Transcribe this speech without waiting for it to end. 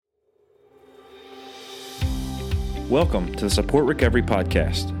Welcome to the Support Recovery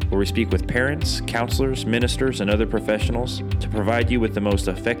Podcast, where we speak with parents, counselors, ministers, and other professionals to provide you with the most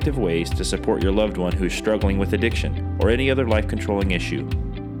effective ways to support your loved one who is struggling with addiction or any other life-controlling issue.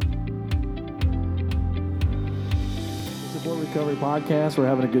 Support Recovery Podcast. We're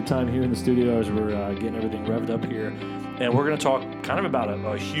having a good time here in the studio as we're getting everything revved up here. And we're going to talk kind of about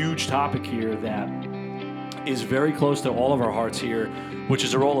a huge topic here that is very close to all of our hearts here, which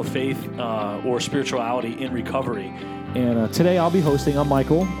is the role of faith or spirituality in recovery. And today I'll be hosting. I'm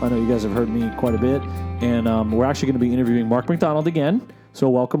Michael. I know you guys have heard me quite a bit. And we're actually going to be interviewing Mark McDonald again. So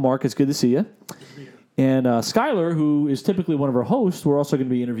welcome, Mark. It's good to see you. And Skylar, who is typically one of our hosts, we're also going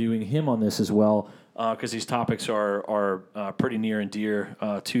to be interviewing him on this as well because these topics are pretty near and dear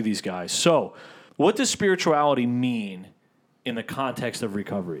to these guys. So what does spirituality mean in the context of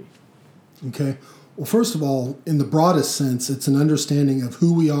recovery? Okay. Well, first of all, in the broadest sense, it's an understanding of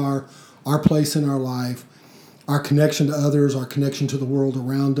who we are, our place in our life, our connection to others, our connection to the world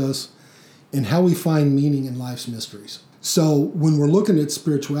around us, and how we find meaning in life's mysteries. So when we're looking at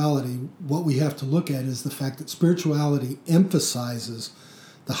spirituality, what we have to look at is the fact that spirituality emphasizes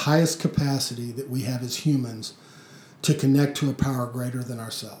the highest capacity that we have as humans to connect to a power greater than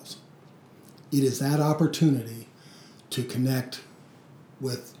ourselves. It is that opportunity to connect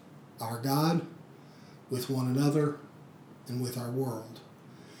with our God, with one another, and with our world.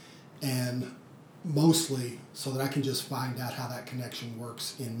 And mostly so that I can just find out how that connection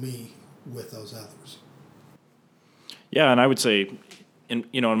works in me with those others. Yeah, and I would say, in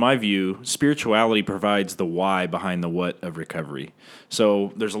my view, spirituality provides the why behind the what of recovery.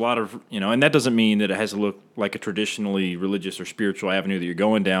 So there's a lot of, and that doesn't mean that it has to look like a traditionally religious or spiritual avenue that you're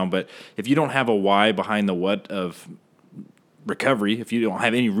going down, but if you don't have a why behind the what of recovery, if you don't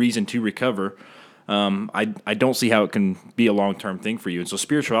have any reason to recover, I don't see how it can be a long-term thing for you. And so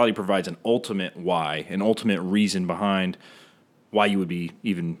spirituality provides an ultimate why, an ultimate reason behind why you would be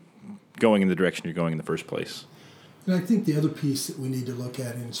even going in the direction you're going in the first place. And I think the other piece that we need to look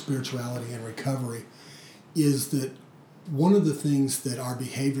at in spirituality and recovery is that one of the things that our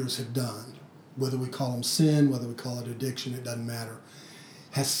behaviors have done, whether we call them sin, whether we call it addiction, it doesn't matter,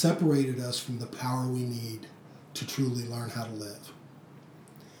 has separated us from the power we need to truly learn how to live.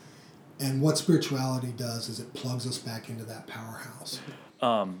 And what spirituality does is it plugs us back into that powerhouse.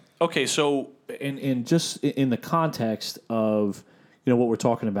 Okay, so in just in the context of what we're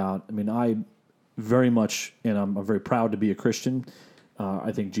talking about, I mean, I very much, and I'm very proud to be a Christian.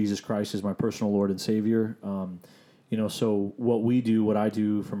 I think Jesus Christ is my personal Lord and Savior. So what I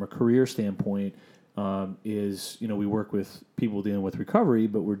do from a career standpoint is, we work with people dealing with recovery,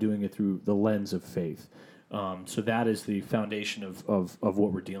 but we're doing it through the lens of faith. So that is the foundation of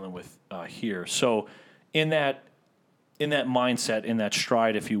what we're dealing with here. So in that mindset, in that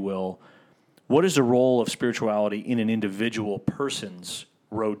stride, if you will, what is the role of spirituality in an individual person's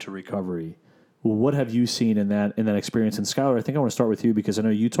road to recovery? What have you seen in that experience? And Skylar, I think I want to start with you because I know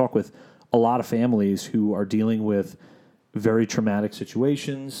you talk with a lot of families who are dealing with very traumatic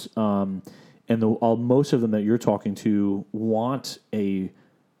situations, and most of them that you're talking to want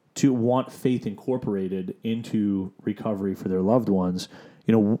faith incorporated into recovery for their loved ones.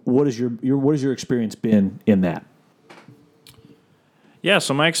 What is your experience been in that? Yeah,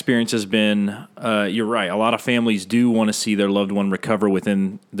 so my experience has been, you're right, a lot of families do want to see their loved one recover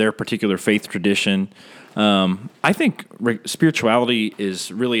within their particular faith tradition. I think spirituality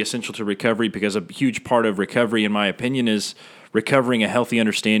is really essential to recovery because a huge part of recovery, in my opinion, is recovering a healthy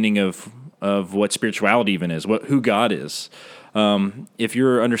understanding of what spirituality even is, who God is. If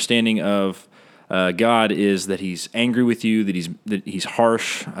your understanding of God is that He's angry with you, that He's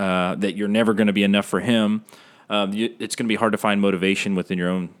harsh, that you're never going to be enough for Him, it's going to be hard to find motivation within your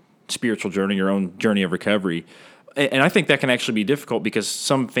own spiritual journey, your own journey of recovery. And I think that can actually be difficult because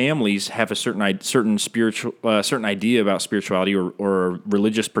some families have a certain idea about spirituality or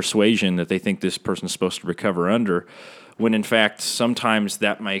religious persuasion that they think this person is supposed to recover under, when in fact sometimes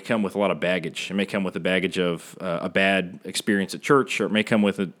that may come with a lot of baggage. It may come with the baggage of a bad experience at church, or it may come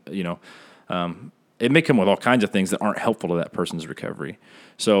with it may come with all kinds of things that aren't helpful to that person's recovery.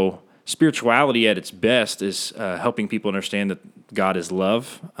 So spirituality at its best is helping people understand that God is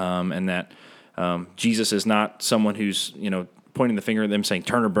love, and that Jesus is not someone who's pointing the finger at them saying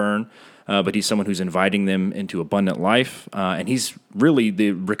turn or burn, but He's someone who's inviting them into abundant life. And He's really,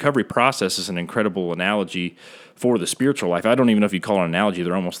 the recovery process is an incredible analogy for the spiritual life. I don't even know if you call it an analogy;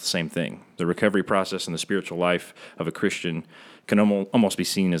 they're almost the same thing. The recovery process and the spiritual life of a Christian can almost be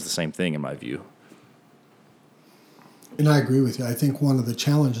seen as the same thing, in my view. And I agree with you. I think one of the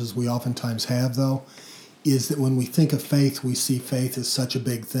challenges we oftentimes have, though, is that when we think of faith, we see faith as such a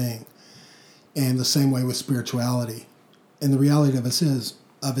big thing. And the same way with spirituality. And the reality of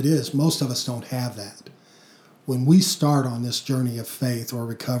it is most of us don't have that. When we start on this journey of faith or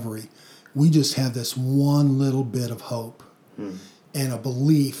recovery, we just have this one little bit of hope and a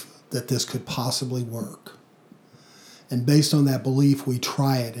belief that this could possibly work. And based on that belief, we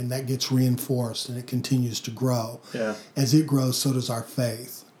try it, and that gets reinforced, and it continues to grow. Yeah. As it grows, so does our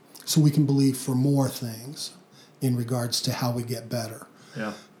faith. So we can believe for more things in regards to how we get better.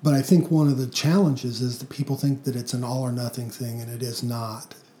 Yeah. But I think one of the challenges is that people think that it's an all or nothing thing, and it is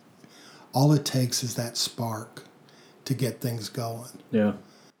not. All it takes is that spark to get things going. Yeah.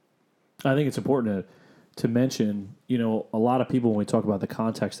 I think it's important to mention, a lot of people, when we talk about the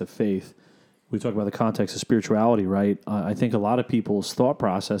context of faith, we talk about the context of spirituality, right? I think a lot of people's thought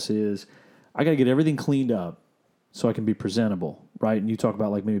process is, I got to get everything cleaned up so I can be presentable, right? And you talk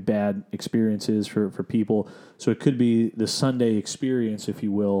about like maybe bad experiences for people. So it could be the Sunday experience, if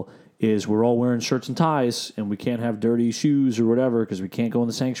you will, is we're all wearing shirts and ties and we can't have dirty shoes or whatever because we can't go in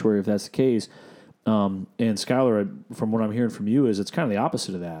the sanctuary if that's the case. And Skylar, from what I'm hearing from you, is it's kind of the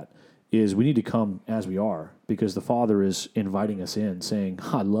opposite of that, is we need to come as we are because the Father is inviting us in, saying,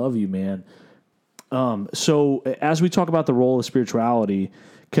 I love you, man. So as we talk about the role of spirituality,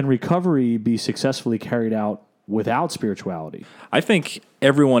 can recovery be successfully carried out without spirituality? I think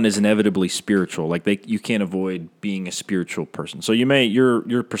everyone is inevitably spiritual. Like you can't avoid being a spiritual person. So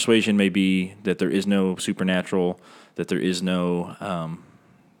your persuasion may be that there is no supernatural, that there is no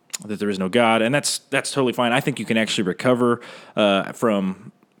God, and that's totally fine. I think you can actually recover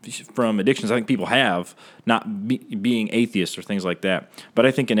from addictions. I think people have, not being atheists or things like that. But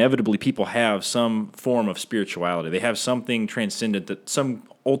I think inevitably people have some form of spirituality. They have something transcendent, that some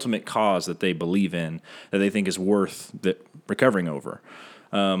ultimate cause that they believe in, that they think is worth recovering over.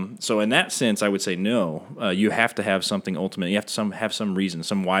 So in that sense, I would say no. You have to have something ultimate. You have to have some reason,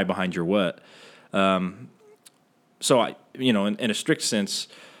 some why behind your what. So in a strict sense,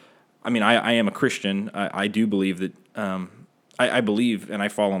 I mean, I am a Christian. I do believe that. I believe and I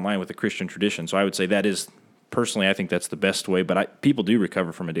fall in line with the Christian tradition. So I would say that is, personally, I think that's the best way. But people do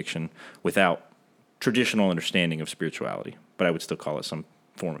recover from addiction without traditional understanding of spirituality. But I would still call it some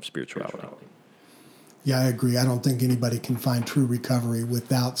form of spirituality. Yeah, I agree. I don't think anybody can find true recovery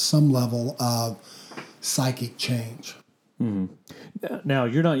without some level of psychic change. Mm-hmm. Now,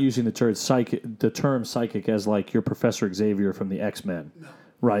 you're not using the term psychic as like your Professor Xavier from the X-Men,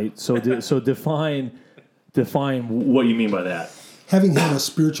 right? So define what you mean by that. Having had a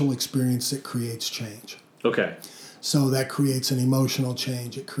spiritual experience that creates change. Okay. So that creates an emotional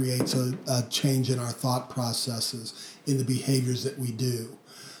change. It creates a change in our thought processes, in the behaviors that we do,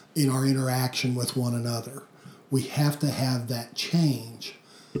 in our interaction with one another. We have to have that change,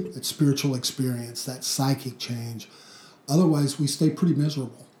 that spiritual experience, that psychic change. Otherwise, we stay pretty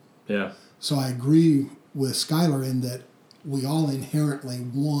miserable. Yeah. So I agree with Skylar in that we all inherently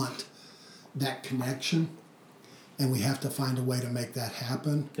want that connection, and we have to find a way to make that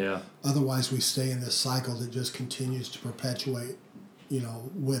happen. Yeah. Otherwise, we stay in this cycle that just continues to perpetuate,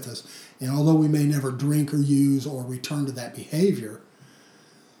 with us. And although we may never drink or use or return to that behavior,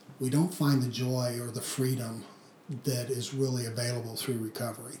 we don't find the joy or the freedom that is really available through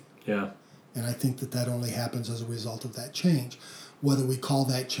recovery. Yeah. And I think that only happens as a result of that change. Whether we call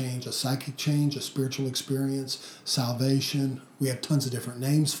that change a psychic change, a spiritual experience, salvation, we have tons of different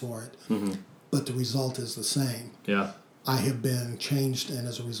names for it. Mm-hmm. But the result is the same. Yeah. I have been changed, and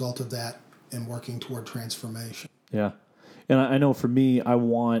as a result of that, am working toward transformation. Yeah. And I know for me, I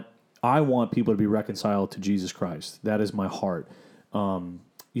want people to be reconciled to Jesus Christ. That is my heart.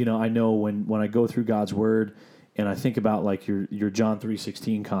 I know when I go through God's word and I think about like your John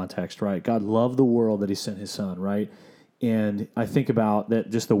 3:16 context, right? God loved the world that he sent his son, right? And I think about that,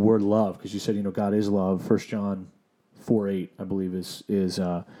 just the word love, because you said, God is love. 1 John 4:8, I believe, is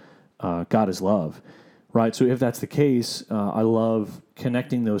God is love, right? So if that's the case, I love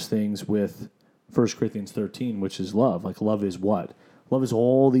connecting those things with 1 Corinthians 13, which is love. Like, love is what? Love is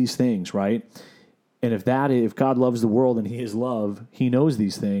all these things, right? And if God loves the world and he is love, he knows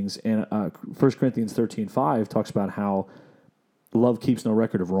these things. And 1 Corinthians 13:5 talks about how love keeps no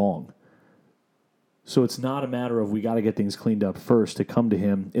record of wrong. So it's not a matter of we got to get things cleaned up first to come to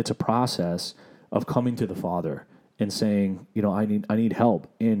him. It's a process of coming to the Father and saying, I need help.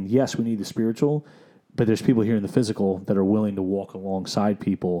 And yes, we need the spiritual, but there's people here in the physical that are willing to walk alongside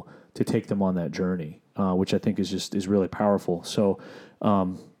people to take them on that journey, which I think is really powerful. So,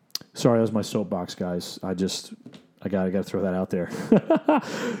 sorry, that was my soapbox, guys. I got to throw that out there.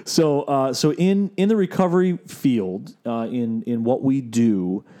 So in the recovery field, in what we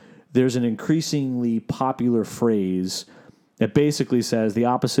do, there's an increasingly popular phrase that basically says the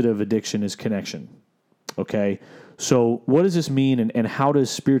opposite of addiction is connection. Okay? So what does this mean, and how does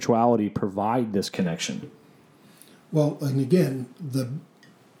spirituality provide this connection? Well, and again,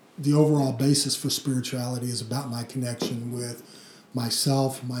 the overall basis for spirituality is about my connection with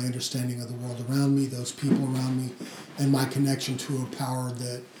myself, my understanding of the world around me, those people around me, and my connection to a power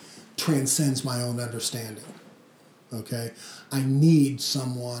that transcends my own understanding. Okay? I need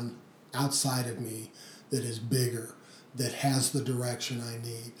someone outside of me that is bigger, that has the direction I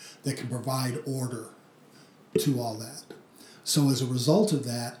need, that can provide order to all that. So as a result of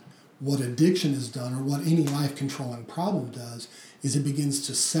that, what addiction has done, or what any life-controlling problem does, is it begins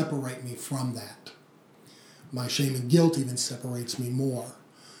to separate me from that. My shame and guilt even separates me more.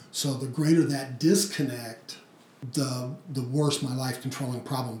 So the greater that disconnect, the worse my life-controlling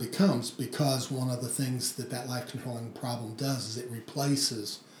problem becomes, because one of the things that life-controlling problem does is it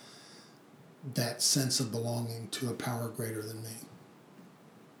replaces that sense of belonging to a power greater than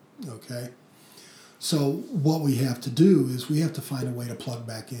me. Okay? So what we have to do is we have to find a way to plug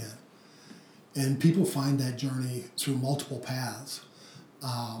back in. And people find that journey through multiple paths,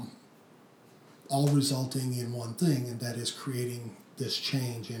 all resulting in one thing, and that is creating this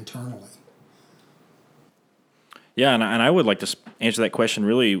change internally. Yeah, and I would like to answer that question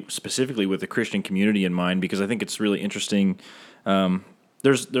really specifically with the Christian community in mind, because I think it's really interesting.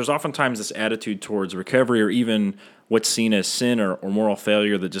 There's oftentimes this attitude towards recovery, or even what's seen as sin or moral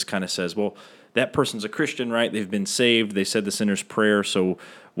failure, that just kind of says, well, that person's a Christian, right? They've been saved. They said the sinner's prayer, so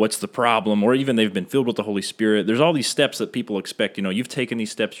what's the problem? Or even they've been filled with the Holy Spirit. There's all these steps that people expect. You've taken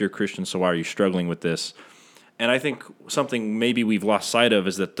these steps, you're a Christian, so why are you struggling with this? And I think something maybe we've lost sight of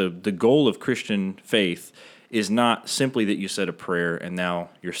is that the goal of Christian faith is not simply that you said a prayer and now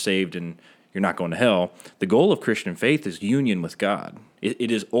you're saved and you're not going to hell. The goal of Christian faith is union with God.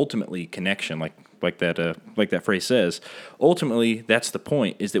 It is ultimately connection, like that phrase says. Ultimately, that's the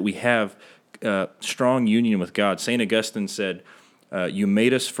point, is that we have strong union with God. St. Augustine said, you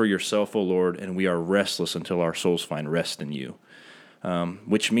made us for yourself, O Lord, and we are restless until our souls find rest in you.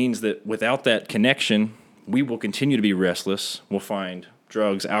 Which means that without that connection, we will continue to be restless. We'll find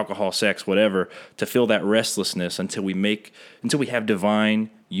drugs, alcohol, sex, whatever, to fill that restlessness until we have divine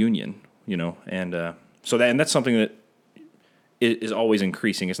union, and that's something that is always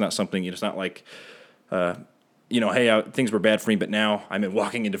increasing. It's not something, it's not like, hey, things were bad for me, but now I'm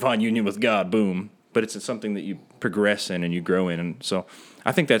walking in divine union with God, boom. But it's something that you progress in and you grow in. And so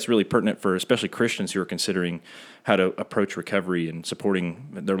I think that's really pertinent for especially Christians who are considering how to approach recovery and supporting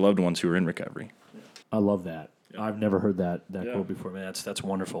their loved ones who are in recovery. I love that. I've never heard that quote before. Man, that's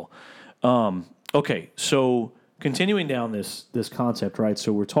wonderful. Okay, so continuing down this concept, right?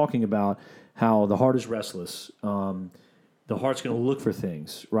 So we're talking about how the heart is restless. The heart's going to look for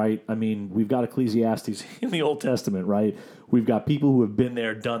things, right? I mean, we've got Ecclesiastes in the Old Testament, right? We've got people who have been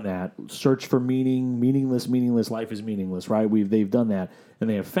there, done that. Search for meaning, meaningless, life is meaningless, right? They've done that, and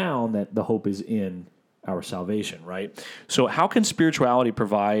they have found that the hope is in our salvation, right? So how can spirituality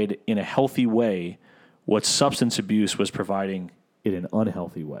provide in a healthy way what substance abuse was providing in an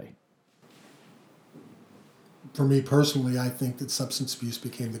unhealthy way? For me personally, I think that substance abuse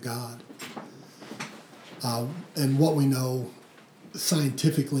became the god. And what we know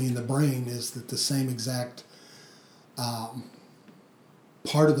scientifically in the brain is that the same exact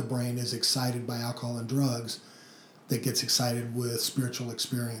part of the brain is excited by alcohol and drugs that gets excited with spiritual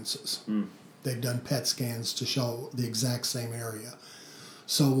experiences. They've done PET scans to show the exact same area.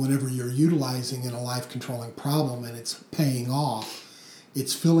 So whenever you're utilizing in a life-controlling problem and it's paying off,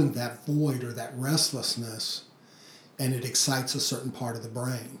 it's filling that void or that restlessness, and it excites a certain part of the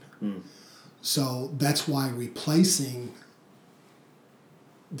brain. So that's why replacing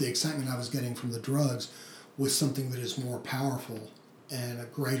the excitement I was getting from the drugs with something that is more powerful and a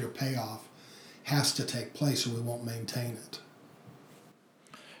greater payoff has to take place, or we won't maintain it.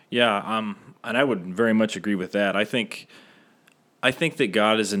 Yeah, and I would very much agree with that. I think that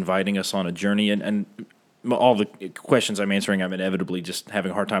God is inviting us on a journey, and all the questions I'm answering, I'm inevitably just having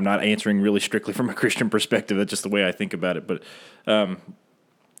a hard time not answering really strictly from a Christian perspective. That's just the way I think about it. But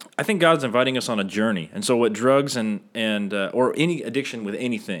I think God's inviting us on a journey, and so what drugs and or any addiction with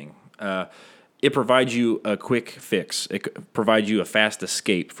anything, it provides you a quick fix. It provides you a fast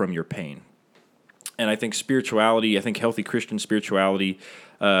escape from your pain. And I think healthy Christian spirituality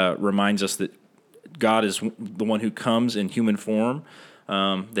reminds us that God is the one who comes in human form,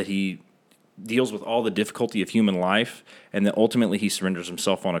 that he deals with all the difficulty of human life, and then ultimately he surrenders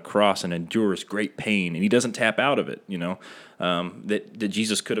himself on a cross and endures great pain, and he doesn't tap out of it. That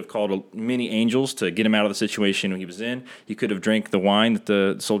Jesus could have called many angels to get him out of the situation he was in. He could have drank the wine that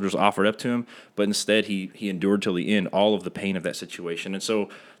the soldiers offered up to him, but instead he endured till the end all of the pain of that situation. And so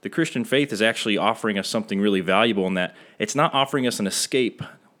the Christian faith is actually offering us something really valuable in that it's not offering us an escape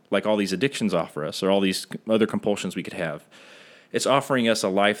like all these addictions offer us or all these other compulsions we could have. It's offering us a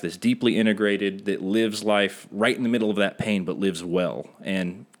life that's deeply integrated, that lives life right in the middle of that pain, but lives well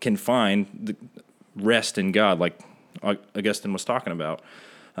and can find the rest in God, like Augustine was talking about.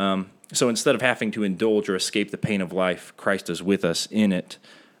 So instead of having to indulge or escape the pain of life, Christ is with us in it.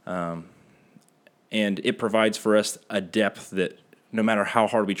 And it provides for us a depth that no matter how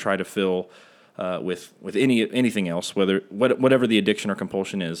hard we try to fill with anything else, whatever the addiction or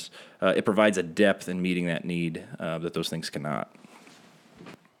compulsion is, it provides a depth in meeting that need that those things cannot.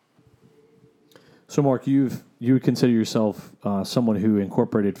 So, Mark, you would consider yourself someone who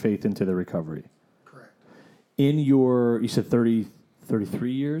incorporated faith into the recovery. Correct. In you said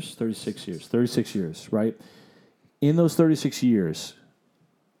 33 years, 36 years, 36 years, right? In those 36 years,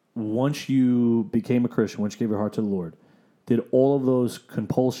 once you became a Christian, once you gave your heart to the Lord, did all of those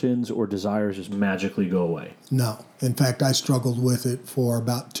compulsions or desires just magically go away? No. In fact, I struggled with it for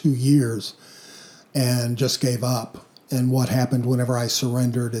about 2 years and just gave up. And what happened whenever I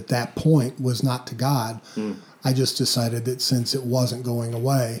surrendered at that point was not to God. I just decided that since it wasn't going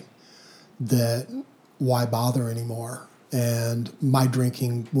away, that why bother anymore? And my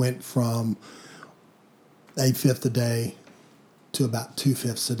drinking went from 1/5 a day to about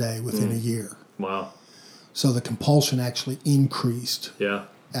 2/5 a day within a year. Wow. So the compulsion actually increased Yeah.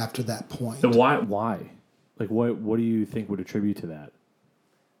 after that point. And why? Like, what do you think would attribute to that?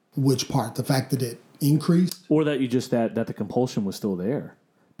 Which part? The fact that it increased? Or that you just that the compulsion was still there?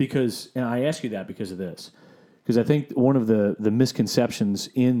 Because, and I ask you that because of this. Because I think one of the misconceptions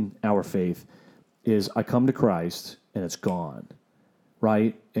in our faith is I come to Christ and it's gone,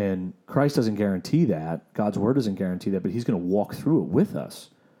 right? And Christ doesn't guarantee that. God's word doesn't guarantee that, but he's going to walk through it with us,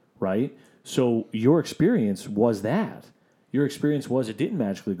 right? So your experience was that. Your experience was it didn't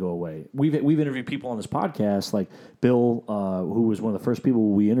magically go away. We've interviewed people on this podcast, like Bill, who was one of the first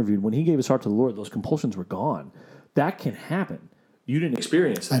people we interviewed. When he gave his heart to the Lord, those compulsions were gone. That can happen. You didn't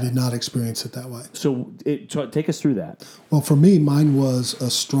experience that. I did not experience it that way. So take us through that. Well, for me, mine was a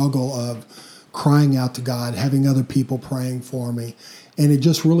struggle of crying out to God, having other people praying for me. And it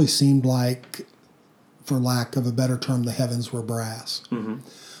just really seemed like, for lack of a better term, the heavens were brass. Mm-hmm.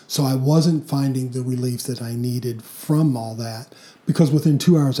 So I wasn't finding the relief that I needed from all that, because within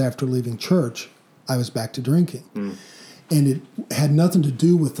 2 hours after leaving church, I was back to drinking. And it had nothing to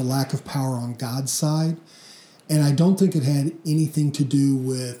do with the lack of power on God's side. And I don't think it had anything to do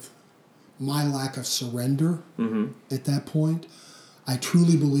with my lack of surrender at that point. I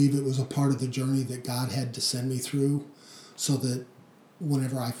truly believe it was a part of the journey that God had to send me through, so that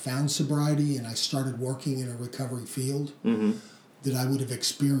whenever I found sobriety and I started working in a recovery field, that I would have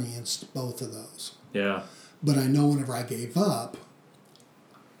experienced both of those. Yeah. But I know whenever I gave up,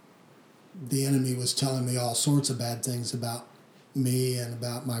 the enemy was telling me all sorts of bad things about me and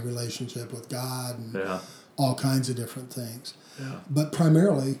about my relationship with God and all kinds of different things. Yeah. But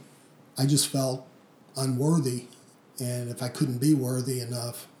primarily, I just felt unworthy. And if I couldn't be worthy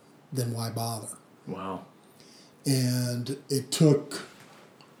enough, then why bother? Wow. And it took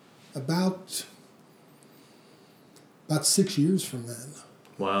about 6 years from then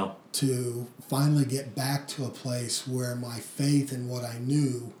Wow. to finally get back to a place where my faith and what I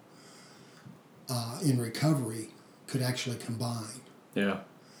knew in recovery could actually combine. Yeah.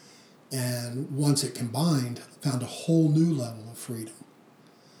 And once it combined, I found a whole new level of freedom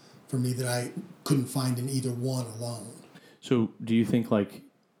for me that I couldn't find in either one alone. So do you think like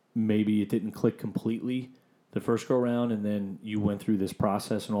maybe it didn't click completely the first go around, and then you went through this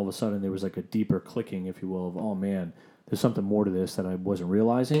process and all of a sudden there was like a deeper clicking, if you will, of, oh man, there's something more to this that I wasn't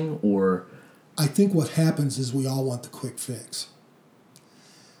realizing? Or I think what happens is we all want the quick fix.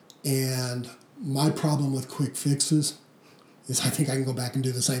 And my problem with quick fixes is I think I can go back and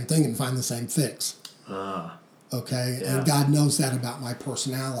do the same thing and find the same fix. Okay? Yeah. And God knows that about my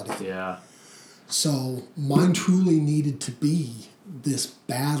personality. yeah. So mine truly needed to be this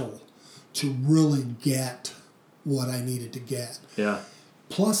battle to really get what I needed to get. Yeah.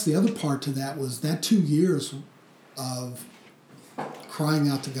 Plus, the other part to that was that 2 years of crying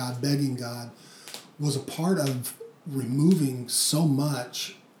out to God, begging God, was a part of removing so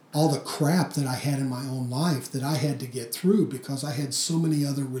much, all the crap that I had in my own life that I had to get through, because I had so many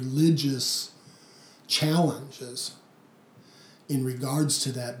other religious challenges. in regards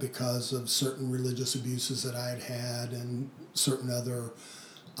to that because of certain religious abuses that I had had and certain other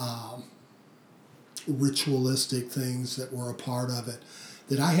ritualistic things that were a part of it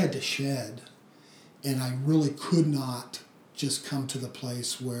that I had to shed. And I really could not just come to the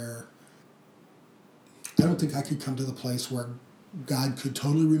place where, I don't think I could come to the place where God could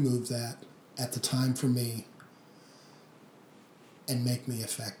totally remove that at the time for me and make me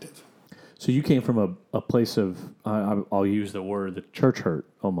effective. So you came from a place of, I'll use the word, the church hurt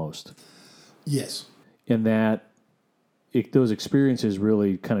almost. Yes. In that those experiences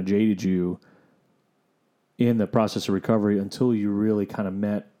really kind of jaded you in the process of recovery until you really kind of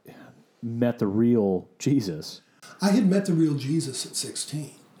met the real Jesus. I had met the real Jesus at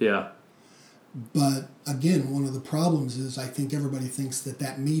 16. Yeah. But again, one of the problems is I think everybody thinks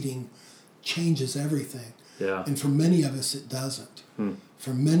that meeting changes everything. Yeah. And for many of us, it doesn't.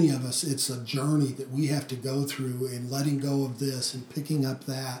 For many of us, it's a journey that we have to go through in letting go of this and picking up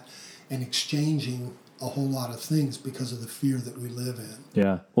that and exchanging a whole lot of things because of the fear that we live in.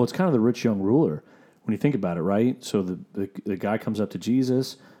 Yeah. Well, it's kind of the rich young ruler when you think about it, right? So the guy comes up to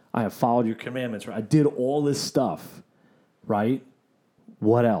Jesus. I have followed your commandments. Right? I did all this stuff, right?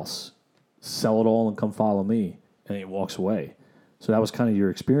 What else? Sell it all and come follow me. And he walks away. So that was kind of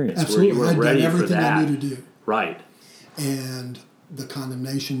your experience. Absolutely. Where you were I'd ready done everything for that. I knew to do. Right. And the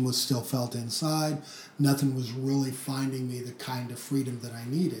condemnation was still felt inside. Nothing was really finding me the kind of freedom that I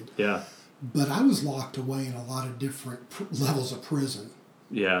needed. Yeah. But I was locked away in a lot of different levels of prison.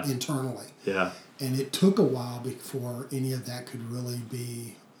 Yeah. Internally. Yeah. And it took a while before any of that could really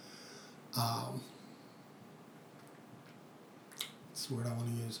be, what's the word I want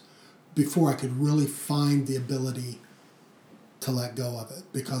to use? Before I could really find the ability to let go of it.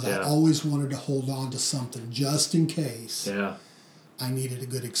 Because I always wanted to hold on to something just in case I needed a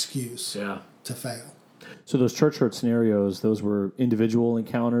good excuse to fail. So those church hurt scenarios, those were individual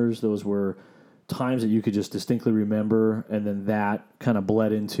encounters, those were times that you could just distinctly remember, and then that kind of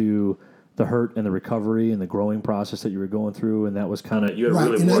bled into the hurt and the recovery and the growing process that you were going through, and that was kind of, you had right,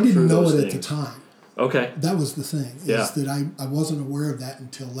 really and I worked didn't through know those it things. at the time. Okay. That was the thing, is Yeah. that I wasn't aware of that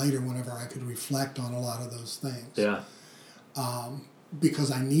until later whenever I could reflect on a lot of those things. Yeah.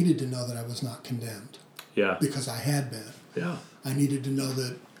 Because I needed to know that I was not condemned. Yeah. Because I had been. Yeah. I needed to know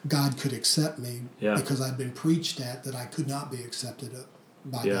that God could accept me Yeah. because I'd been preached at that I could not be accepted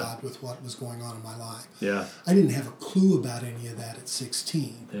by Yeah. God with what was going on in my life. Yeah. I didn't have a clue about any of that at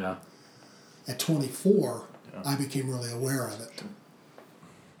 16. Yeah. At 24, I became really aware of it.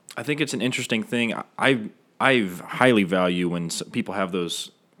 I think it's an interesting thing. I highly value when people have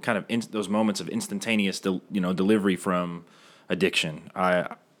those kind of those moments of instantaneous, delivery from addiction.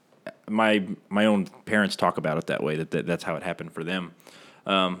 My own parents talk about it that way. That's how it happened for them.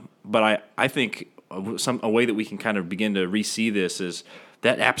 But I think a way that we can kind of begin to re-see this is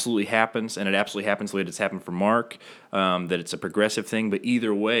that absolutely happens, and it absolutely happens the way it's happened for Mark. That it's a progressive thing, but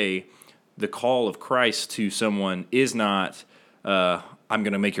either way, the call of Christ to someone is not, I'm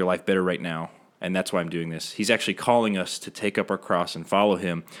going to make your life better right now, and that's why I'm doing this. He's actually calling us to take up our cross and follow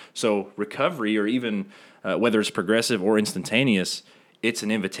him. So recovery, or even whether it's progressive or instantaneous, it's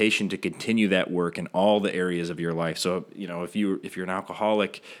an invitation to continue that work in all the areas of your life. So, if you're an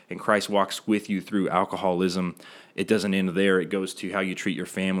alcoholic and Christ walks with you through alcoholism, it doesn't end there. It goes to how you treat your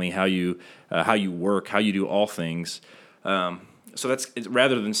family, how you work, how you do all things. So that's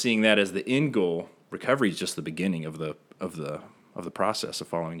rather than seeing that as the end goal, recovery is just the beginning of the process of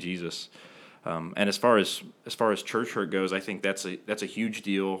following Jesus. And as far as church hurt goes, I think that's a huge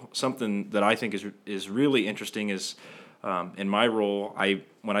deal. Something that I think is really interesting is in my role,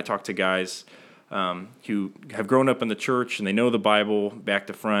 when I talk to guys who have grown up in the church and they know the Bible back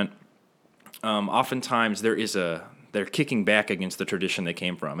to front, oftentimes they're kicking back against the tradition they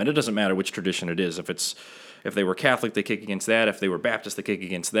came from, and it doesn't matter which tradition it is. If they were Catholic, they kick against that. If they were Baptist, they kick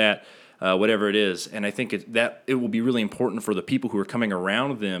against that. Whatever it is. And I think it will be really important for the people who are coming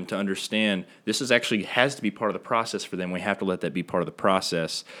around them to understand this has to be part of the process for them. We have to let that be part of the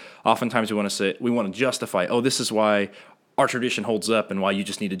process. Oftentimes we want to justify, this is why our tradition holds up and why you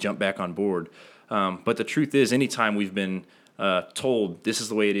just need to jump back on board. But the truth is, anytime we've been told this is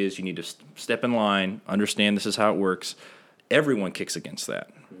the way it is, you need to step in line, understand this is how it works, everyone kicks against that.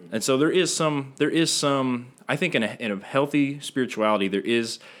 And so there is some, I think in a healthy spirituality, there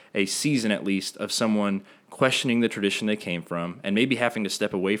is a season at least of someone questioning the tradition they came from and maybe having to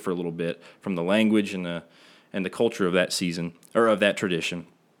step away for a little bit from the language and the culture of that season or of that tradition.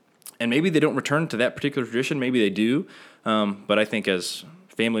 And maybe they don't return to that particular tradition, maybe they do. But I think as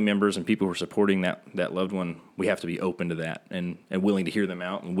family members and people who are supporting that loved one, we have to be open to that and willing to hear them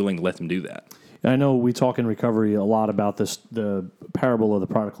out and willing to let them do that. I know we talk in recovery a lot about this, the parable of the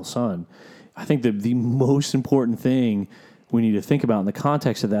prodigal son. I think that the most important thing we need to think about in the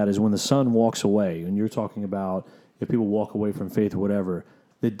context of that is when the son walks away, and you're talking about if people walk away from faith or whatever,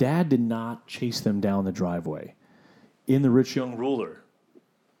 the dad did not chase them down the driveway. In the rich young ruler,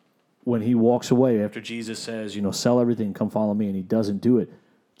 when he walks away after Jesus says, sell everything, come follow me, and he doesn't do it,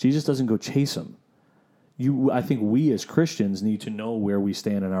 Jesus doesn't go chase him. I think we as Christians need to know where we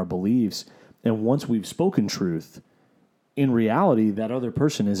stand in our beliefs. And once we've spoken truth, in reality, that other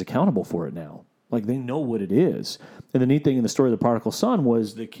person is accountable for it now. Like, they know what it is. And the neat thing in the story of the prodigal son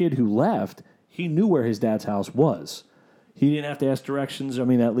was the kid who left, he knew where his dad's house was. He didn't have to ask directions. I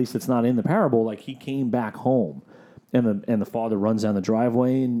mean, at least it's not in the parable. Like, he came back home. And the father runs down the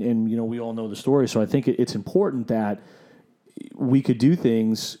driveway, and we all know the story. So I think it's important that we could do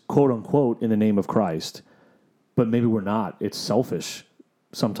things, quote unquote, in the name of Christ, but maybe we're not. It's selfish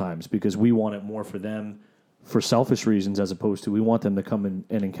sometimes because we want it more for them for selfish reasons as opposed to we want them to come and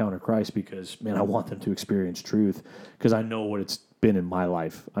encounter Christ because, man, I want them to experience truth because I know what it's been in my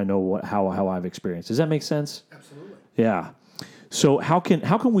life. I know how I've experienced. Does that make sense? Absolutely. Yeah. So how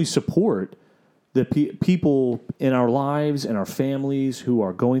can we support the people in our lives and our families who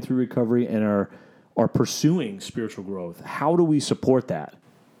are going through recovery and are pursuing spiritual growth? How do we support that?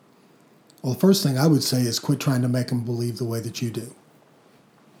 Well, the first thing I would say is quit trying to make them believe the way that you do.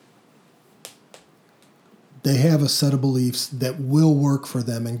 They have a set of beliefs that will work for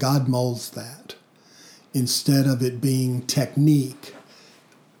them, and God molds that. Instead of it being technique,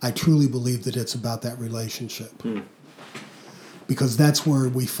 I truly believe that it's about that relationship. Because that's where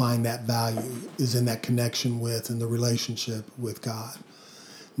we find that value, is in that connection with and the relationship with God.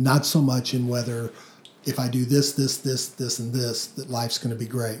 Not so much in whether if I do this, and this, that life's going to be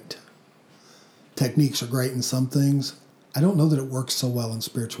great. Techniques are great in some things. I don't know that it works so well in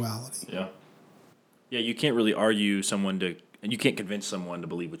spirituality. Yeah. Yeah, you can't really argue and you can't convince someone to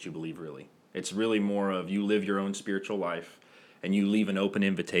believe what you believe, really. It's really more of you live your own spiritual life, and you leave an open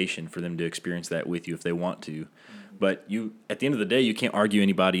invitation for them to experience that with you if they want to. But at the end of the day, you can't argue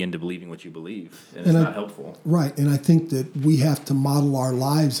anybody into believing what you believe, and it's not helpful. Right, and I think that we have to model our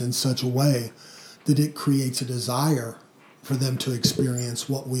lives in such a way that it creates a desire for them to experience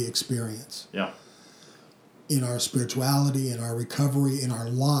what we experience. Yeah. In our spirituality, in our recovery, in our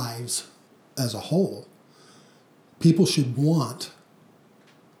lives as a whole. People should want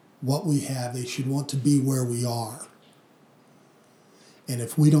what we have. They should want to be where we are. And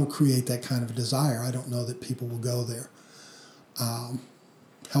if we don't create that kind of a desire, I don't know that people will go there.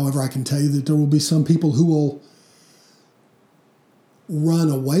 However, I can tell you that there will be some people who will run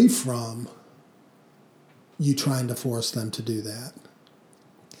away from you trying to force them to do that.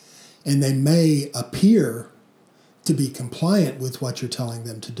 And they may appear to be compliant with what you're telling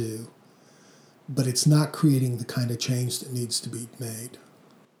them to do, but it's not creating the kind of change that needs to be made.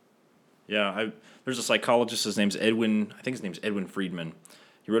 Yeah, there's a psychologist. His name's Edwin Friedman.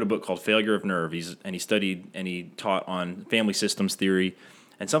 He wrote a book called Failure of Nerve. He studied and he taught on family systems theory.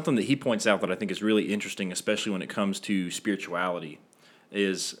 And something that he points out that I think is really interesting, especially when it comes to spirituality,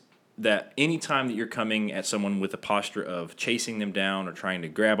 is that any time that you're coming at someone with a posture of chasing them down or trying to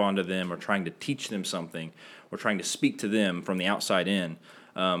grab onto them or trying to teach them something or trying to speak to them from the outside in,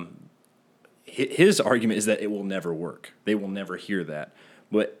 his argument is that it will never work. They will never hear that.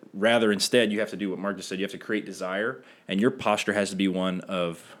 But rather, instead, you have to do what Mark just said. You have to create desire, and your posture has to be one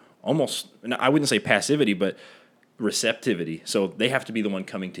of almost, I wouldn't say passivity, but receptivity. So they have to be the one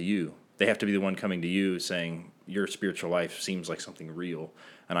coming to you. They have to be the one coming to you saying, your spiritual life seems like something real,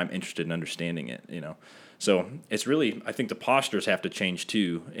 and I'm interested in understanding it, So it's really, I think the postures have to change,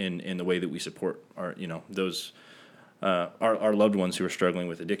 too, in the way that we support our, those our loved ones who are struggling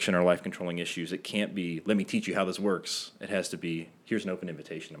with addiction or life-controlling issues. It can't be, let me teach you how this works. It has to be, here's an open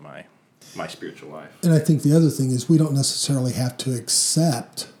invitation to my spiritual life. And I think the other thing is we don't necessarily have to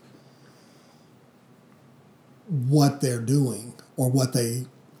accept what they're doing or what they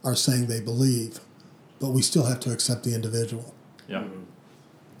are saying they believe, but we still have to accept the individual. Yeah.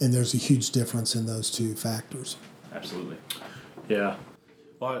 And there's a huge difference in those two factors. Absolutely. Yeah.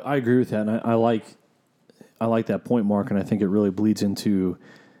 Well, I agree with that, and I like that point, Mark, and I think it really bleeds into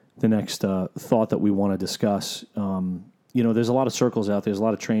the next thought that we want to discuss. There's a lot of circles out there. There's a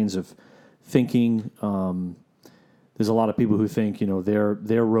lot of trains of thinking. There's a lot of people who think,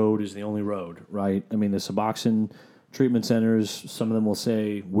 their road is the only road, right? I mean, the Suboxone treatment centers, some of them will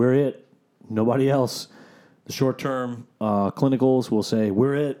say, we're it, nobody else. The short-term clinicals will say,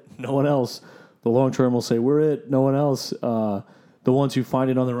 we're it, no one else. The long-term will say, we're it, no one else. the ones who find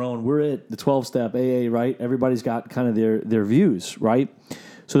it on their own. We're at the 12-step AA, right? Everybody's got kind of their views, right?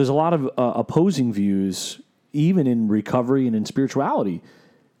 So there's a lot of opposing views, even in recovery and in spirituality.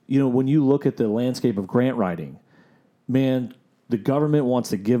 You know, when you look at the landscape of grant writing, man, the government wants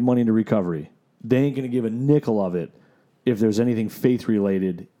to give money to recovery. They ain't going to give a nickel of it if there's anything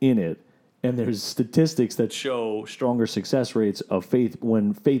faith-related in it. And there's statistics that show stronger success rates of faith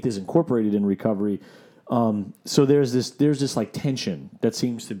when faith is incorporated in recovery. So there's this like tension that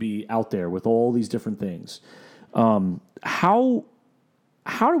seems to be out there with all these different things. How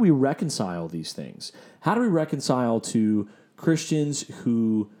do we reconcile these things? How do we reconcile to Christians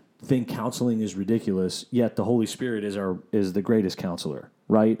who think counseling is ridiculous, yet the Holy Spirit is the greatest counselor,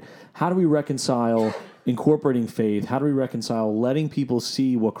 right? How do we reconcile incorporating faith? How do we reconcile letting people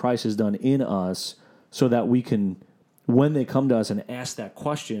see what Christ has done in us so that we can, when they come to us and ask that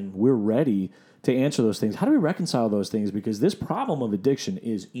question, we're ready to answer those things? How do we reconcile those things? Because this problem of addiction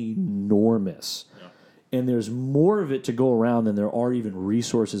is enormous. Yeah. And there's more of it to go around than there are even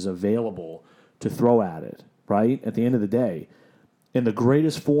resources available to throw at it, right? At the end of the day. And the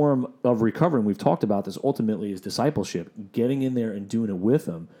greatest form of recovery, and we've talked about this ultimately, is discipleship, getting in there and doing it with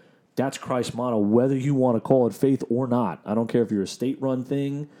them. That's Christ's model, whether you want to call it faith or not. I don't care if you're a state-run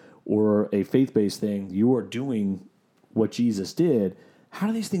thing or a faith-based thing. You are doing what Jesus did. How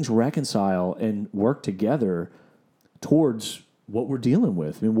do these things reconcile and work together towards what we're dealing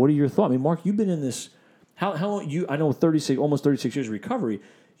with? I mean, what are your thoughts? I mean, Mark, you've been in this. How long? I know almost 36 years of recovery.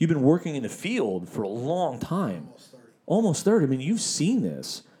 You've been working in the field for a long time. Almost 30. I mean, you've seen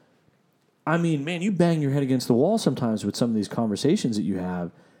this. I mean, man, you bang your head against the wall sometimes with some of these conversations that you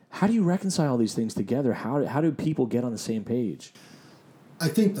have. How do you reconcile these things together? How do people get on the same page? I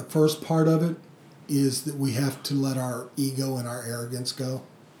think the first part of it is that we have to let our ego and our arrogance go.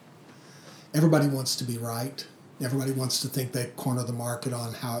 Everybody wants to be right. Everybody wants to think they corner the market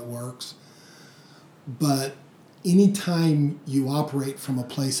on how it works. But anytime you operate from a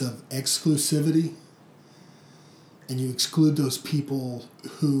place of exclusivity and you exclude those people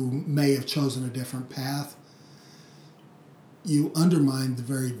who may have chosen a different path, you undermine the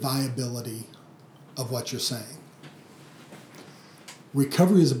very viability of what you're saying.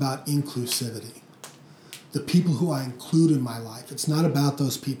 Recovery is about inclusivity. The people who I include in my life. It's not about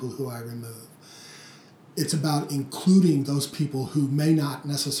those people who I remove. It's about including those people who may not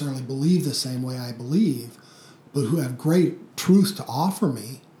necessarily believe the same way I believe, but who have great truth to offer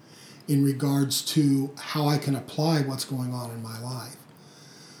me in regards to how I can apply what's going on in my life.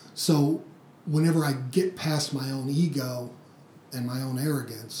 So whenever I get past my own ego and my own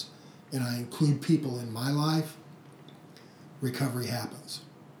arrogance, and I include people in my life, recovery happens.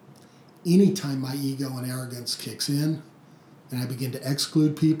 Anytime my ego and arrogance kicks in and I begin to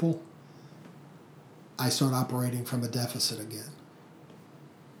exclude people, I start operating from a deficit again.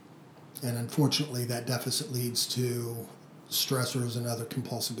 And unfortunately, that deficit leads to stressors and other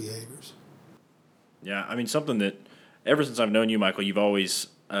compulsive behaviors. Yeah, I mean, something that ever since I've known you, Michael, you've always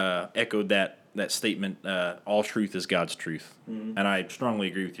echoed that statement, all truth is God's truth. Mm-hmm. And I strongly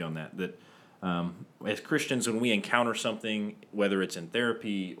agree with you on that. That as Christians, when we encounter something, whether it's in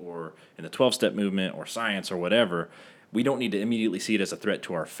therapy or in the 12-step movement or science or whatever, we don't need to immediately see it as a threat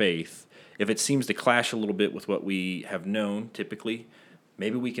to our faith. If it seems to clash a little bit with what we have known typically,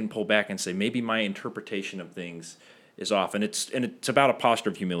 maybe we can pull back and say, maybe my interpretation of things is off. And it's about a posture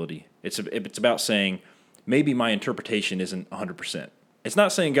of humility. It's about saying, maybe my interpretation isn't 100%. It's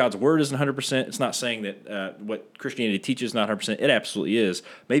not saying God's word isn't 100%. It's not saying that what Christianity teaches is not 100%. It absolutely is.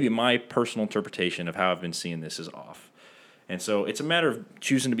 Maybe my personal interpretation of how I've been seeing this is off. And so it's a matter of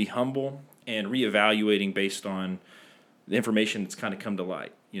choosing to be humble and reevaluating based on the information that's kind of come to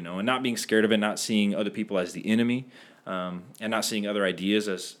light, and not being scared of it, not seeing other people as the enemy, and not seeing other ideas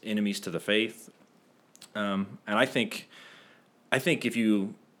as enemies to the faith. And I think if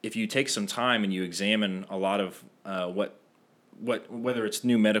you take some time and you examine a lot of whether it's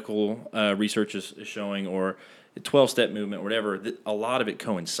new medical research is showing or the 12-step movement or whatever, a lot of it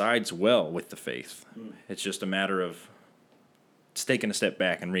coincides well with the faith. It's just a matter of taking a step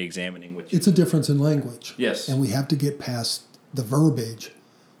back and re-examining what it's a difference in language. Yes. And we have to get past the verbiage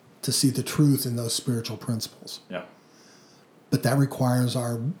to see the truth in those spiritual principles. Yeah. But that requires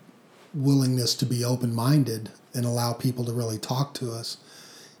our willingness to be open-minded and allow people to really talk to us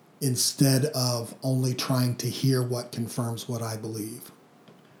instead of only trying to hear what confirms what I believe.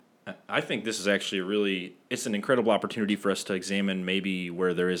 I think this is actually it's an incredible opportunity for us to examine maybe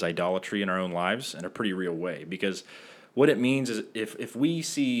where there is idolatry in our own lives in a pretty real way. Because what it means is if we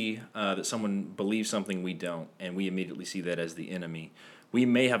see that someone believes something we don't, and we immediately see that as the enemy, we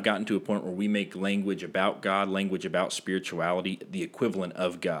may have gotten to a point where we make language about God, language about spirituality, the equivalent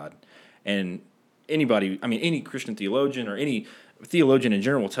of God. And any Christian theologian or any theologian in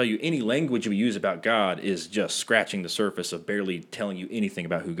general will tell you any language we use about God is just scratching the surface of barely telling you anything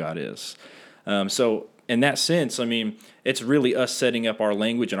about who God is. So in that sense, it's really us setting up our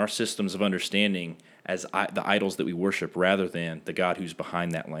language and our systems of understanding as the idols that we worship rather than the God who's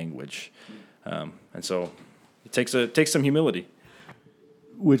behind that language. And so it takes some humility.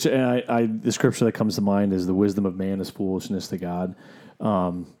 Which the scripture that comes to mind is the wisdom of man is foolishness to God.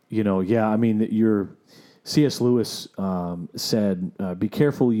 C.S. Lewis said, be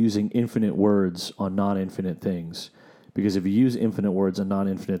careful using infinite words on non-infinite things. Because if you use infinite words on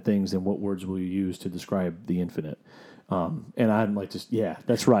non-infinite things, then what words will you use to describe the infinite? And I'm like,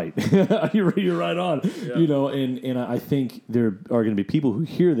 that's right. you're right on. Yeah. And I think there are going to be people who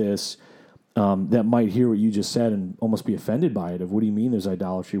hear this that might hear what you just said and almost be offended by it. Of what do you mean there's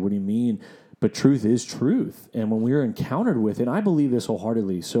idolatry? What do you mean? But truth is truth. And when we're encountered with it, I believe this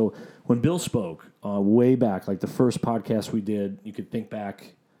wholeheartedly. So when Bill spoke way back, like the first podcast we did, you could think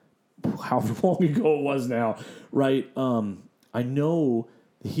back however long ago it was now, right? I know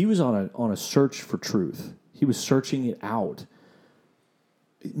he was on a search for truth. He was searching it out.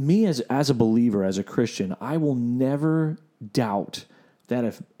 Me as a believer, as a Christian, I will never doubt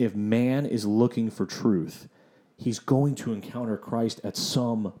that if man is looking for truth, he's going to encounter Christ at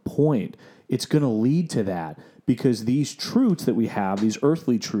some point. It's going to lead to that because these truths that we have, these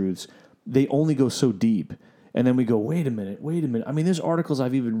earthly truths, they only go so deep. And then we go, wait a minute. There's articles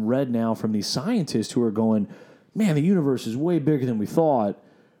I've even read now from these scientists who are going, man, the universe is way bigger than we thought.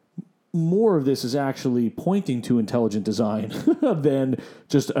 More of this is actually pointing to intelligent design than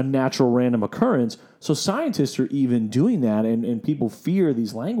just a natural random occurrence. So scientists are even doing that, and people fear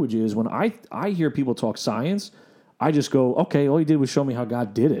these languages. When I hear people talk science, I just go, okay, all you did was show me how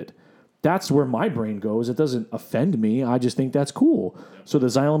God did it. That's where my brain goes. It doesn't offend me. I just think that's cool. So the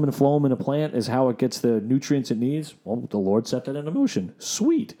xylem and phloem in a plant is how it gets the nutrients it needs. Well, the Lord set that into motion.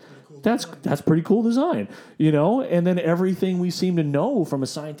 Sweet. That's pretty cool design, And then everything we seem to know from a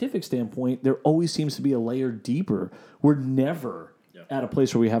scientific standpoint, there always seems to be a layer deeper. We're never at a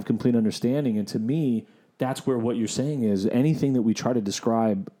place where we have complete understanding. And to me, that's where what you're saying is anything that we try to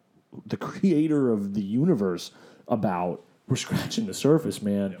describe the creator of the universe about, we're scratching the surface,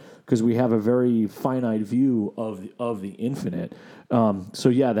 man, because we have a very finite view of the infinite.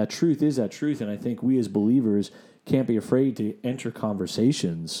 That truth is that truth. And I think we as believers can't be afraid to enter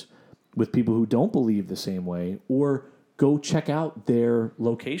conversations with people who don't believe the same way, or go check out their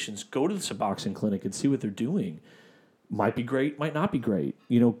locations. Go to the Suboxone Clinic and see what they're doing. Might be great, might not be great.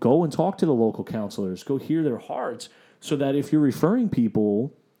 Go and talk to the local counselors. Go hear their hearts so that if you're referring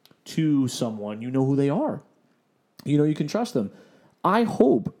people to someone, you know who they are. You can trust them. I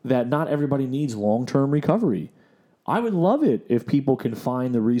hope that not everybody needs long-term recovery. I would love it if people can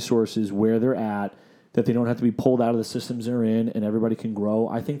find the resources where they're at, that they don't have to be pulled out of the systems they're in, and everybody can grow.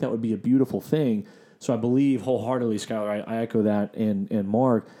 I think that would be a beautiful thing. So I believe wholeheartedly, Skylar, I echo that, and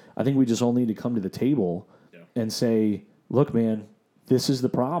Mark, I think we just all need to come to the table and say, look, man, this is the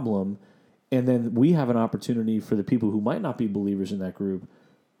problem. And then we have an opportunity for the people who might not be believers in that group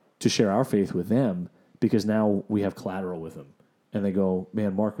to share our faith with them, because now we have collateral with them. And they go,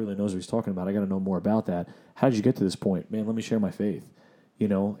 man, Mark really knows what he's talking about. I got to know more about that. How did you get to this point? Man, let me share my faith.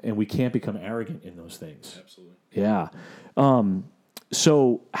 And we can't become arrogant in those things. Absolutely. Yeah.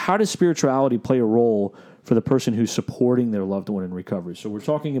 So how does spirituality play a role for the person who's supporting their loved one in recovery? So we're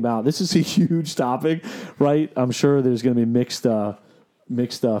talking about, this is a huge topic, right? I'm sure there's going to be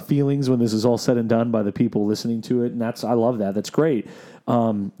mixed feelings when this is all said and done by the people listening to it. And I love that. That's great.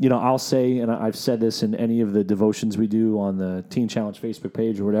 I'll say, and I've said this in any of the devotions we do on the Teen Challenge Facebook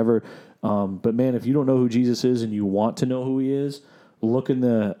page or whatever. But man, if you don't know who Jesus is and you want to know who he is, look in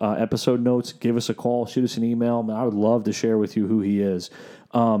the episode notes, give us a call, shoot us an email. I would love to share with you who he is.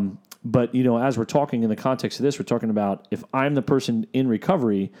 But, as we're talking in the context of this, we're talking about if I'm the person in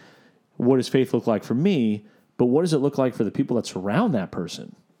recovery, what does faith look like for me? But what does it look like for the people that surround that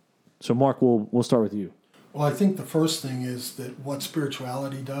person? So, Mark, we'll start with you. Well, I think the first thing is that what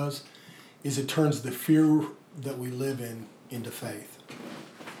spirituality does is it turns the fear that we live in into faith.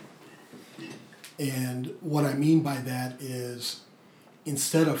 And what I mean by that is,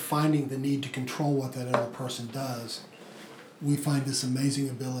 instead of finding the need to control what that other person does, we find this amazing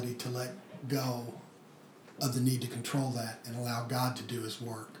ability to let go of the need to control that and allow God to do his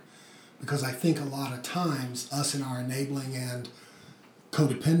work. Because I think a lot of times, us in our enabling and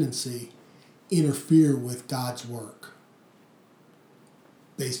codependency interfere with God's work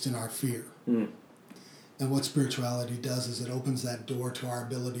based in our fear. And what spirituality does is it opens that door to our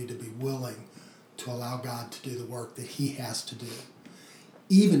ability to be willing to allow God to do the work that he has to do,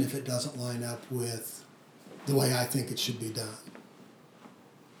 even if it doesn't line up with the way I think it should be done.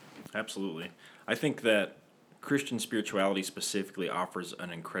 Absolutely. I think that Christian spirituality specifically offers an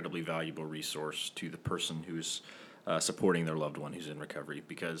incredibly valuable resource to the person who's supporting their loved one who's in recovery,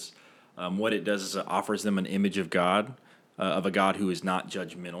 because what it does is it offers them an image of God, of a God who is not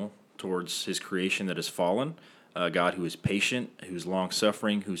judgmental towards his creation that has fallen, a God who is patient, who's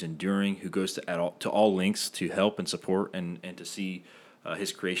long-suffering, who's enduring, who goes to all lengths to help and support and to see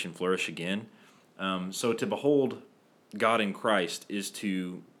his creation flourish again. So to behold God in Christ is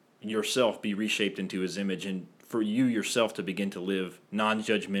to yourself be reshaped into his image, and for you yourself to begin to live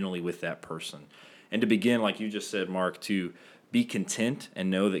non-judgmentally with that person. And to begin, like you just said, Mark, to be content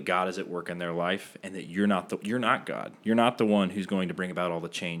and know that God is at work in their life, and that you're not God. You're not the one who's going to bring about all the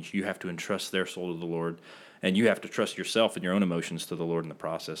change. You have to entrust their soul to the Lord, and you have to trust yourself and your own emotions to the Lord in the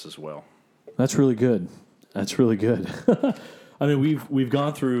process as well. That's really good. That's really good. I mean, we've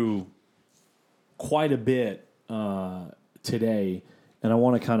gone through quite a bit today, and I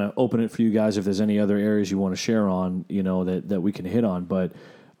want to kind of open it for you guys if there's any other areas you want to share on, that we can hit on. But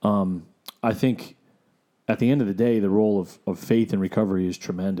I think at the end of the day, the role of faith in recovery is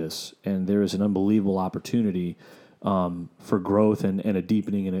tremendous, and there is an unbelievable opportunity for growth and a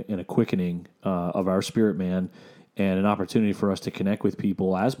deepening and a quickening of our spirit man, and an opportunity for us to connect with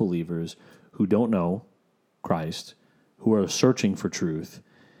people as believers who don't know Christ, who are searching for truth.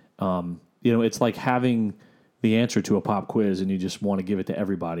 It's like having the answer to a pop quiz and you just want to give it to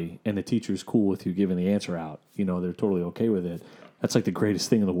everybody, and the teacher's cool with you giving the answer out. They're totally okay with it. That's like the greatest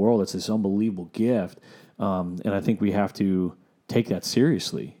thing in the world. It's this unbelievable gift. And I think we have to take that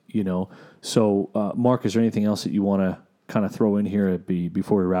seriously, So, Mark, is there anything else that you want to kind of throw in here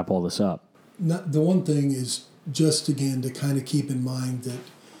before we wrap all this up? The one thing is just, again, to kind of keep in mind that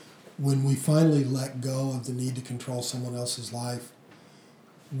when we finally let go of the need to control someone else's life,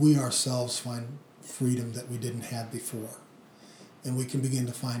 we ourselves find freedom that we didn't have before. And we can begin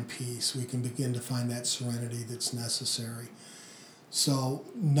to find peace. We can begin to find that serenity that's necessary. So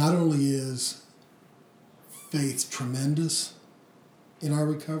not only is faith tremendous in our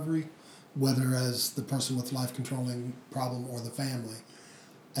recovery, whether as the person with life-controlling problem or the family,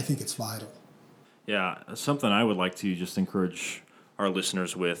 I think it's vital. Yeah, something I would like to just encourage our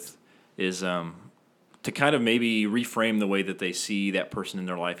listeners with is to kind of maybe reframe the way that they see that person in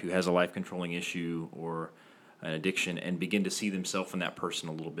their life who has a life-controlling issue or an addiction, and begin to see themselves in that person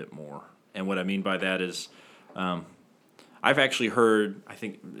a little bit more. And what I mean by that is I've actually heard, I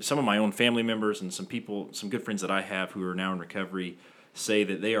think, some of my own family members and some good friends that I have who are now in recovery say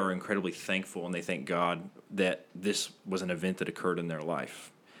that they are incredibly thankful and they thank God that this was an event that occurred in their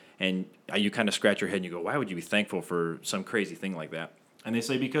life. And you kind of scratch your head and you go, why would you be thankful for some crazy thing like that? And they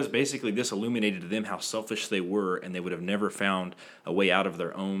say because basically this illuminated to them how selfish they were, and they would have never found a way out of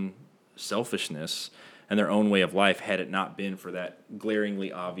their own selfishness and their own way of life had it not been for that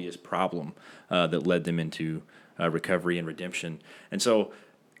glaringly obvious problem that led them into recovery and redemption. And so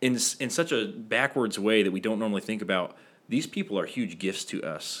in such a backwards way that we don't normally think about, these people are huge gifts to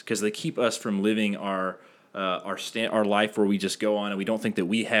us because they keep us from living our life where we just go on and we don't think that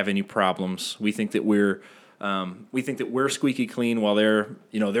we have any problems. We think that we're squeaky clean while they're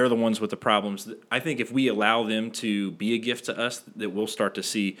the ones with the problems. I think if we allow them to be a gift to us, that we'll start to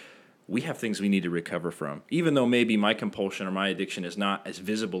see we have things we need to recover from. Even though maybe my compulsion or my addiction is not as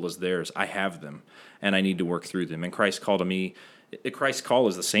visible as theirs, I have them, and I need to work through them. And Christ's call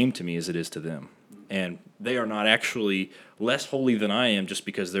is the same to me as it is to them. And they are not actually less holy than I am just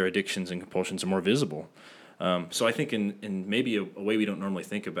because their addictions and compulsions are more visible. So I think in maybe a way we don't normally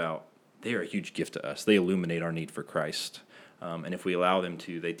think about, they are a huge gift to us. They illuminate our need for Christ. And if we allow them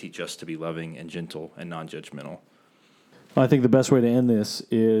to, they teach us to be loving and gentle and non-judgmental. I think the best way to end this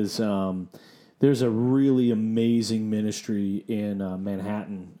is there's a really amazing ministry in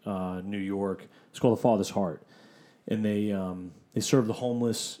Manhattan, New York. It's called The Father's Heart. And they serve the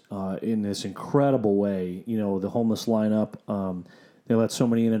homeless in this incredible way. The homeless line up. They let so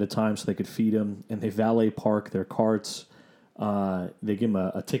many in at a time so they could feed them. And they valet park their carts. They give them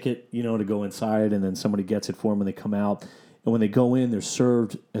a ticket, to go inside, and then somebody gets it for them and they come out. And when they go in, they're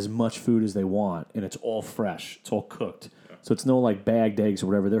served as much food as they want, and it's all fresh. It's all cooked. Yeah. So it's no like bagged eggs or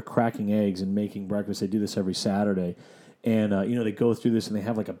whatever. They're cracking eggs and making breakfast. They do this every Saturday. And, they go through this and they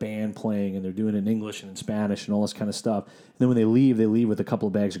have like a band playing and they're doing it in English and in Spanish and all this kind of stuff. And then when they leave with a couple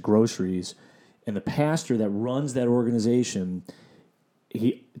of bags of groceries. And the pastor that runs that organization,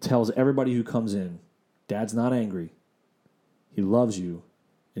 he tells everybody who comes in, Dad's not angry. He loves you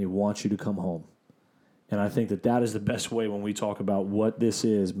and he wants you to come home. And I think that is the best way when we talk about what this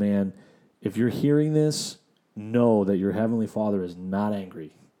is, man. If you're hearing this, know that your Heavenly Father is not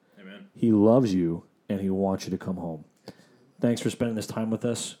angry. Amen. He loves you, and He wants you to come home. Thanks for spending this time with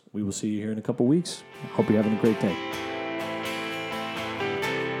us. We will see you here in a couple weeks. Hope you're having a great day.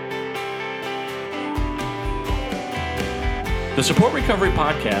 The Support Recovery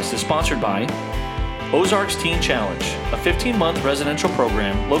Podcast is sponsored by Ozarks Teen Challenge, a 15-month residential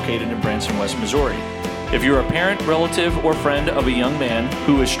program located in Branson, West Missouri. If you're a parent, relative, or friend of a young man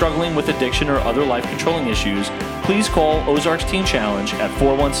who is struggling with addiction or other life-controlling issues, please call Ozarks Teen Challenge at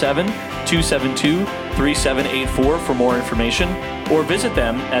 417-272-3784 for more information, or visit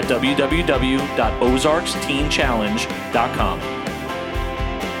them at www.ozarksteenchallenge.com.